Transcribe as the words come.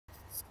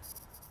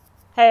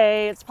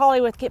Hey, it's Polly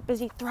with Get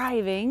Busy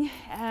Thriving,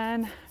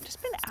 and I've just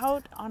been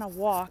out on a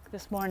walk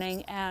this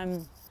morning,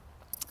 and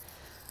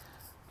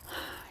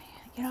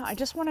I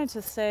just wanted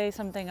to say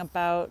something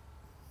about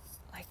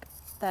like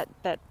that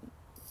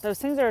those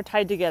things that are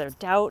tied together: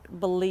 doubt,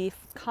 belief,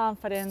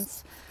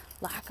 confidence,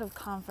 lack of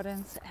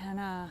confidence, and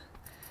I'm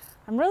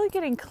really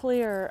getting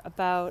clear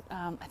about.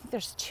 I think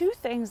there's two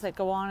things that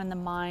go on in the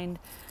mind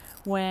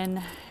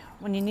when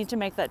you need to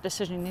make that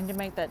decision. You need to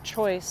make that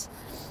choice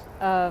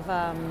of.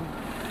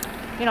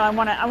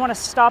 I want to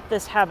stop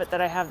this habit that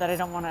I have that I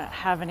don't want to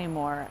have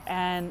anymore.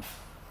 And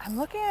I'm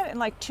looking at it in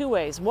like two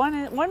ways. One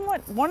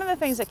of the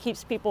things that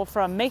keeps people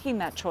from making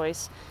that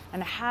choice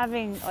and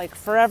having like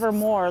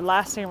forevermore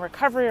lasting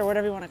recovery, or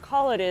whatever you want to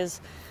call it, is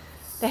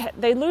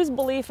they lose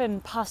belief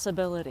in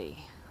possibility.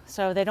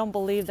 So they don't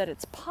believe that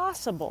it's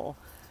possible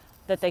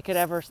that they could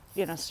ever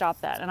stop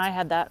that. And I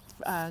had that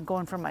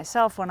going for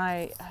myself when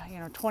I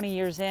 20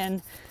 years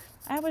in,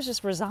 I was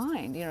just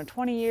resigned.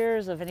 20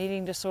 years of an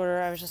eating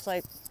disorder, I was just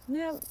like,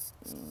 yeah,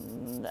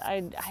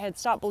 I had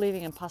stopped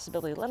believing in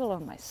possibility, let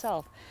alone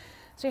myself.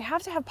 So you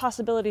have to have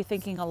possibility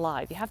thinking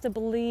alive. You have to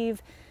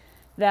believe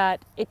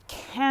that it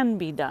can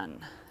be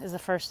done is the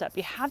first step.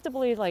 You have to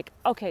believe like,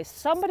 okay,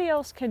 somebody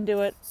else can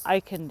do it, I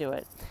can do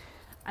it.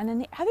 And then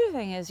the other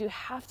thing is you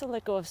have to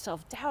let go of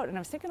self-doubt. And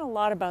I was thinking a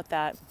lot about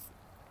that,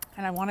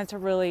 and I wanted to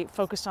really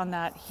focus on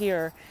that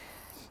here.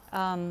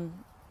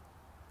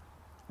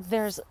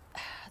 There's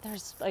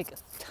like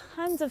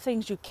tons of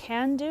things you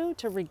can do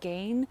to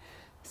regain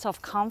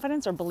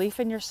self-confidence or belief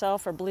in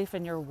yourself or belief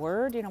in your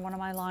word. One of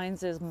my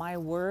lines is, my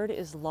word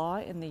is law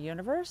in the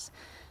universe.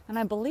 And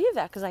I believe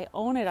that because I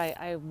own it.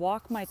 I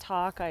walk my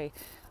talk. I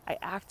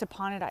act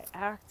upon it. I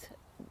act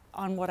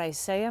on what I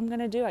say I'm going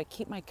to do. I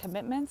keep my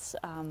commitments.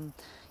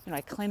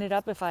 I clean it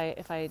up if I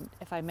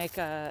make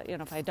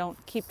if I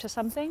don't keep to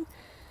something.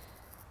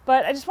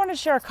 But I just want to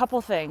share a couple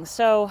things.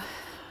 So,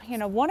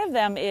 one of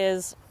them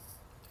is,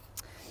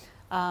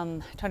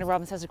 Tony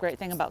Robbins has a great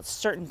thing about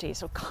certainty.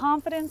 So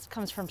confidence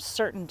comes from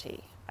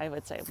certainty, I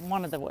would say,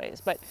 one of the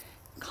ways. But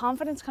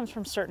confidence comes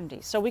from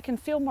certainty. So we can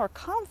feel more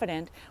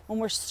confident when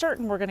we're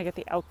certain we're going to get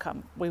the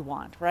outcome we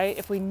want, right?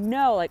 If we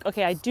know, like,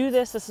 okay, I do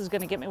this, this is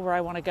going to get me where I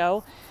want to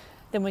go,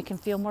 then we can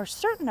feel more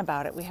certain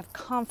about it. We have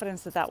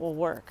confidence that that will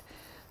work.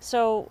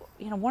 So,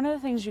 one of the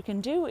things you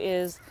can do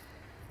is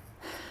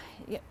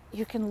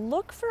you can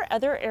look for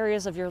other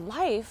areas of your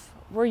life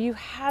where you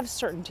have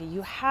certainty,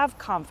 you have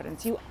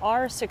confidence, you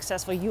are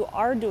successful, you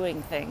are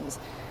doing things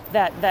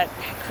that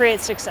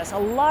create success. A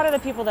lot of the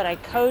people that I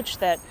coach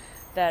that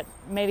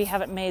maybe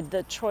haven't made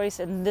the choice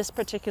in this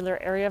particular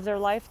area of their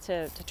life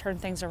to turn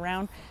things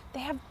around, they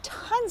have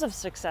tons of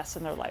success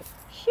in their life,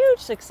 huge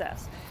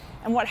success.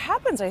 And what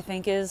happens, I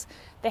think, is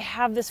they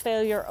have this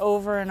failure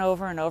over and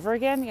over and over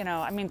again.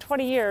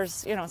 20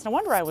 years, it's no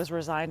wonder I was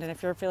resigned. And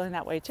if you're feeling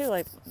that way too,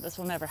 like, this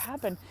will never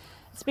happen,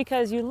 it's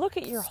because you look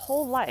at your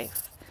whole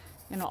life,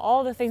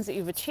 all the things that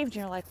you've achieved,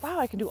 and you're like, wow,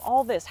 I can do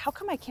all this. How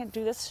come I can't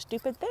do this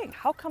stupid thing?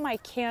 How come I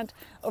can't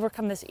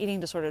overcome this eating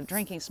disorder,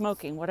 drinking,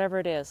 smoking, whatever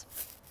it is?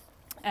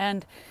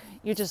 And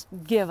you just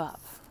give up,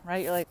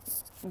 right? You're like,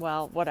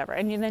 well, whatever.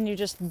 And then you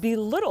just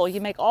belittle,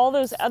 you make all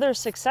those other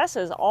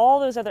successes, all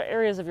those other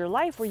areas of your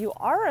life where you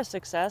are a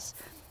success,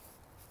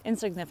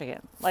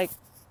 insignificant. Like,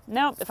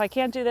 nope, if I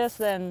can't do this,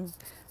 then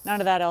none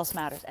of that else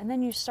matters. And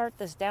then you start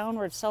this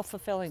downward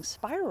self-fulfilling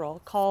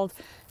spiral called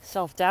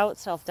self-doubt,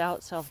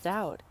 self-doubt,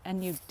 self-doubt.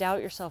 And you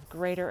doubt yourself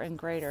greater and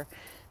greater.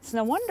 It's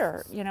no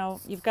wonder,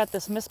 you've got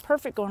this Miss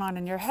Perfect going on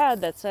in your head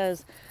that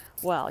says,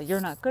 well, you're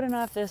not good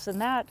enough, this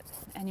and that.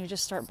 And you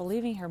just start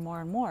believing her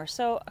more and more.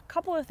 So a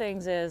couple of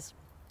things is,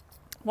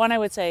 one, I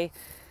would say,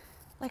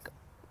 like,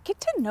 get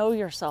to know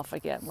yourself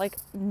again. Like,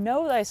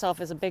 know thyself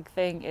is a big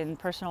thing in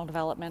personal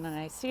development, and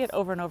I see it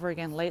over and over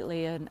again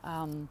lately. And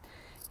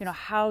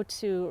how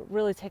to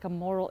really take a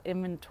moral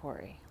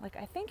inventory. Like,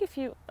 I think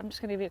I'm just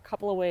going to give you a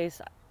couple of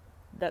ways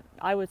that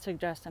I would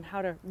suggest on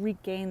how to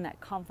regain that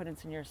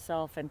confidence in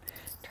yourself and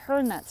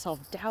turn that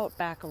self-doubt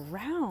back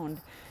around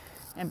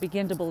and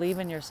begin to believe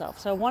in yourself.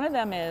 So one of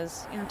them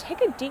is, take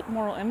a deep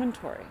moral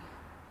inventory.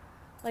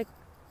 Like,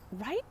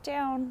 write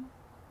down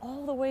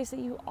all the ways that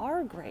you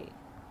are great.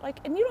 Like,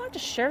 and you don't have to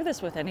share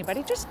this with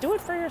anybody, just do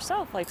it for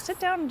yourself. Like, sit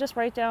down and just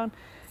write down,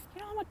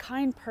 I'm a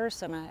kind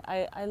person.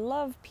 I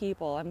love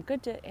people. I'm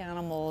good to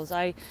animals.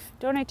 I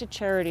donate to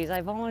charities.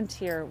 I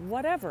volunteer,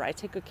 whatever. I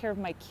take good care of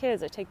my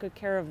kids. I take good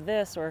care of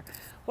this or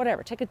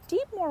whatever. Take a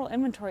deep moral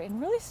inventory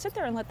and really sit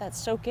there and let that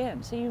soak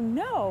in. So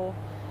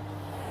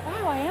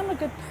wow, I am a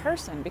good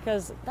person,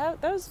 because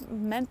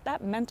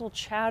that mental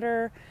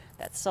chatter,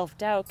 that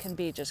self-doubt can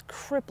be just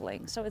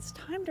crippling. So it's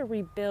time to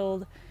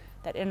rebuild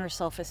that inner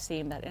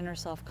self-esteem, that inner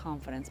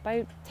self-confidence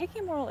by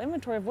taking moral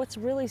inventory of what's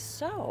really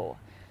so.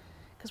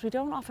 Because we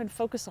don't often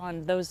focus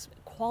on those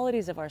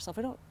qualities of ourselves.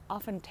 We don't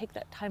often take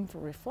that time for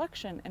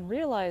reflection and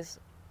realize,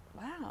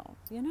 wow,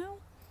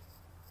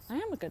 I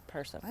am a good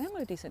person. I am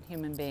a decent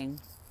human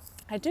being.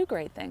 I do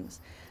great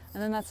things.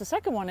 And then that's the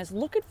second one, is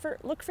look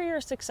for your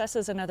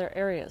successes in other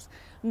areas.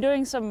 I'm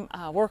doing some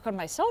work on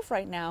myself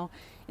right now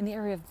in the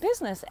area of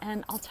business,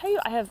 and I'll tell you,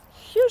 I have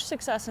huge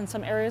success in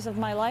some areas of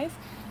my life,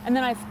 and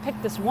then I've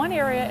picked this one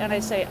area and I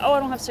say, oh,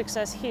 I don't have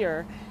success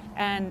here,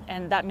 and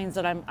that means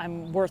that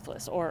I'm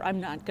worthless, or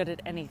I'm not good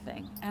at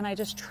anything. And I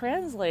just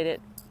translate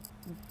it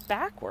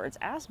backwards,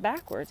 ass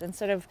backwards,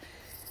 instead of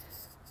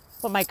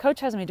what my coach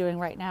has me doing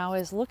right now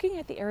is looking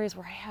at the areas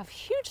where I have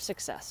huge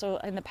success. So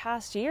in the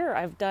past year,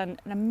 I've done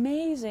an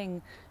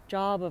amazing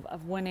job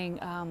of winning,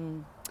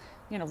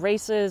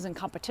 races and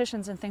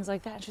competitions and things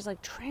like that. And she's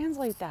like,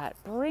 translate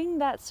that, bring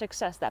that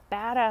success, that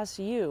badass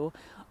you,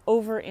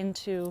 over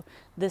into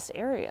this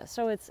area.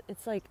 So it's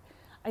like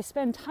I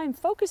spend time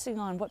focusing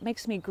on what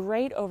makes me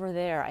great over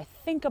there. I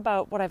think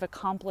about what I've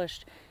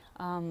accomplished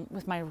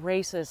with my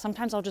races.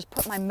 Sometimes I'll just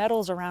put my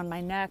medals around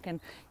my neck,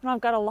 and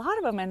I've got a lot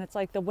of them, and it's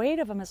like the weight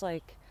of them is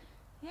like,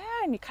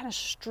 yeah, and you kind of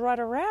strut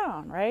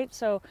around, right?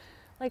 So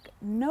like,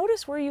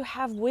 notice where you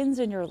have wins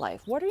in your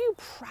life. What are you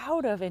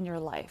proud of in your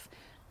life?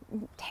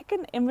 Take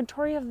an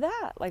inventory of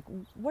that. Like,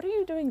 what are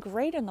you doing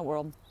great in the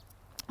world?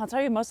 I'll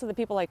tell you, most of the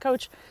people I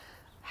coach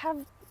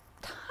have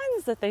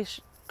tons that they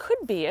could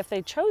be, if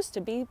they chose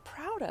to be,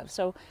 proud of.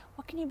 So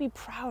what can you be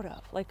proud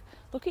of? Like,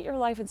 look at your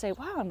life and say,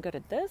 wow, I'm good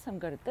at this, I'm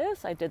good at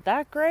this, I did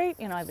that great,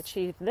 I've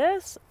achieved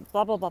this,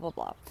 blah, blah, blah, blah,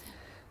 blah.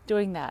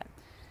 Doing that.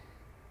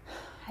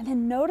 And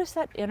then notice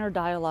that inner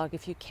dialogue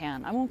if you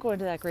can. I won't go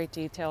into that great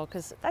detail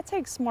because that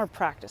takes more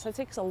practice. That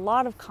takes a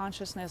lot of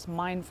consciousness,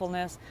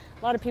 mindfulness.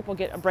 A lot of people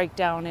get a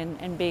breakdown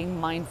in being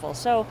mindful.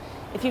 So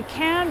if you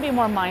can be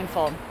more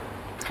mindful,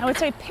 I would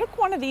say pick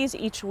one of these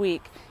each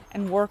week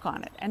and work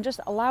on it and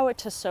just allow it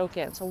to soak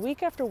in. So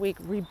week after week,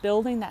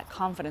 rebuilding that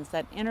confidence,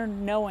 that inner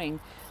knowing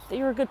that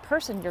you're a good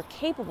person, you're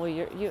capable,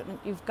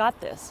 you've got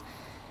this.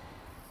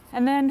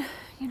 And then,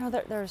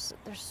 there's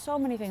so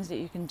many things that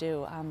you can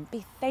do.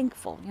 Be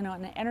thankful,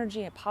 an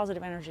energy, a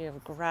positive energy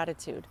of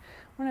gratitude.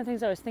 One of the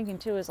things I was thinking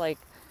too is like,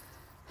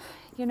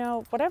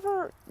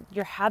 whatever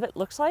your habit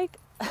looks like,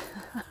 I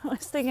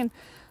was thinking,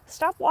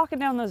 stop walking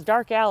down those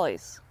dark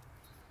alleys.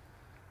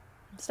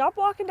 Stop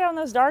walking down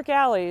those dark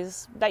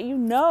alleys that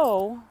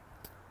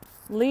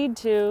lead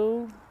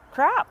to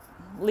crap,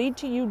 lead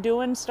to you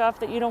doing stuff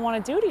that you don't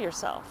want to do to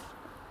yourself.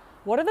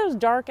 What are those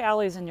dark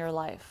alleys in your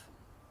life?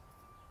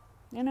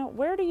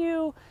 Where do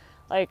you,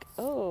 like,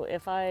 oh,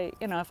 if I,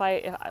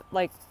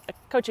 like, a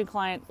coaching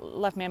client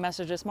left me a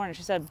message this morning.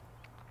 She said,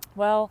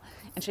 well,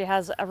 and she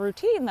has a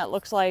routine that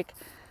looks like,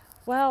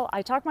 well,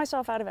 I talk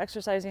myself out of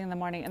exercising in the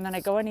morning, and then I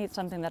go and eat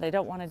something that I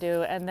don't want to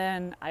do, and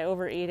then I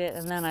overeat it,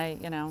 and then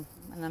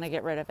I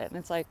get rid of it. And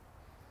it's like,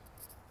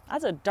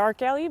 that's a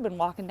dark alley you've been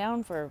walking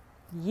down for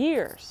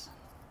years.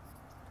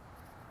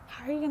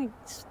 How are you going to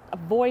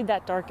avoid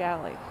that dark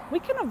alley? We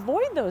can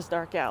avoid those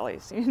dark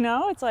alleys,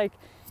 It's like,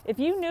 if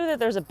you knew that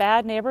there's a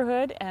bad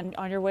neighborhood and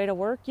on your way to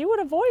work, you would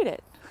avoid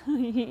it.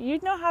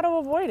 You'd know how to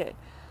avoid it.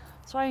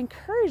 So I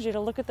encourage you to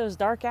look at those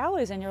dark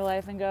alleys in your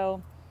life and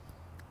go,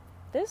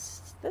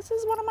 this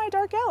is one of my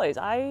dark alleys.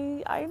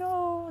 I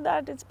know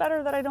that it's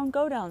better that I don't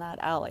go down that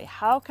alley.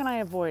 How can I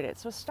avoid it?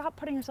 So stop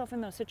putting yourself in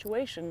those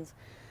situations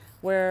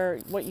where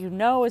what you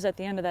know is at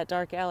the end of that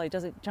dark alley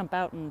doesn't jump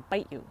out and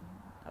bite you,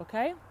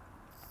 okay?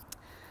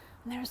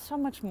 And there's so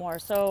much more.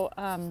 So,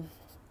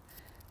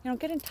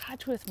 get in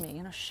touch with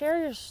me, share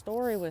your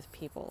story with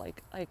people.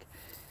 Like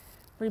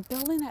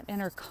rebuilding that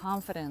inner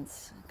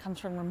confidence comes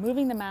from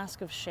removing the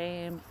mask of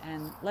shame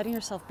and letting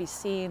yourself be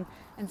seen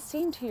and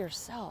seen to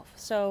yourself.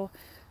 So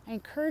I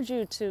encourage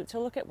you to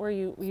look at where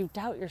you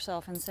doubt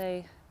yourself and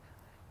say,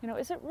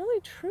 is it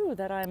really true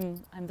that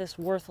I'm this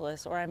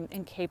worthless, or I'm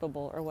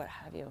incapable, or what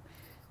have you?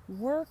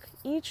 Work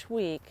each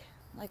week,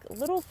 like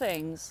little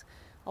things.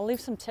 I'll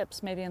leave some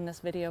tips maybe in this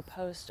video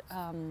post,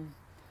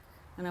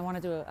 and I want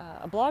to do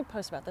a blog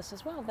post about this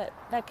as well,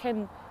 that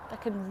can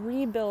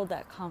rebuild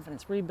that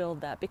confidence,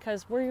 rebuild that.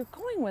 Because where you're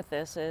going with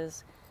this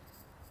is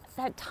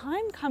that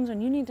time comes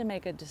when you need to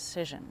make a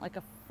decision, like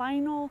a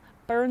final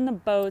burn the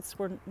boats,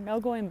 we're no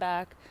going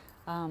back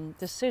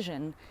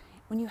decision.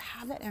 When you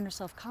have that inner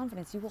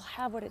self-confidence, you will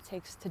have what it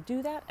takes to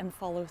do that and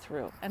follow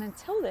through. And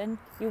until then,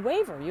 you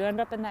waver. You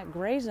end up in that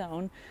gray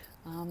zone,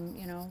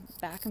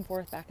 back and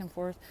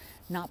forth,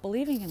 not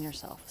believing in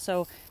yourself.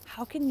 So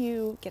how can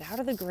you get out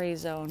of the gray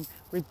zone,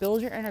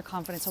 rebuild your inner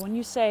confidence? So when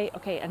you say,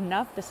 okay,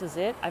 enough, this is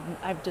it,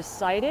 I've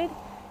decided,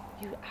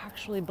 you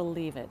actually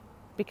believe it.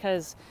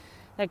 Because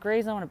that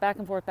gray zone of back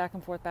and forth,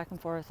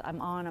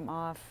 I'm on, I'm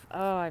off,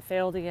 oh, I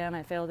failed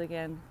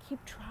again.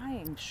 Keep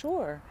trying,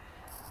 sure.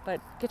 But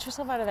get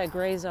yourself out of that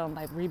gray zone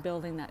by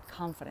rebuilding that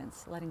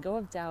confidence, letting go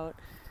of doubt,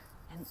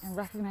 and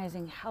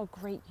recognizing how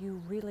great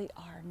you really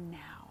are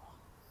now.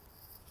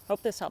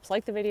 Hope this helps.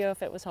 Like the video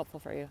if it was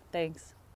helpful for you. Thanks.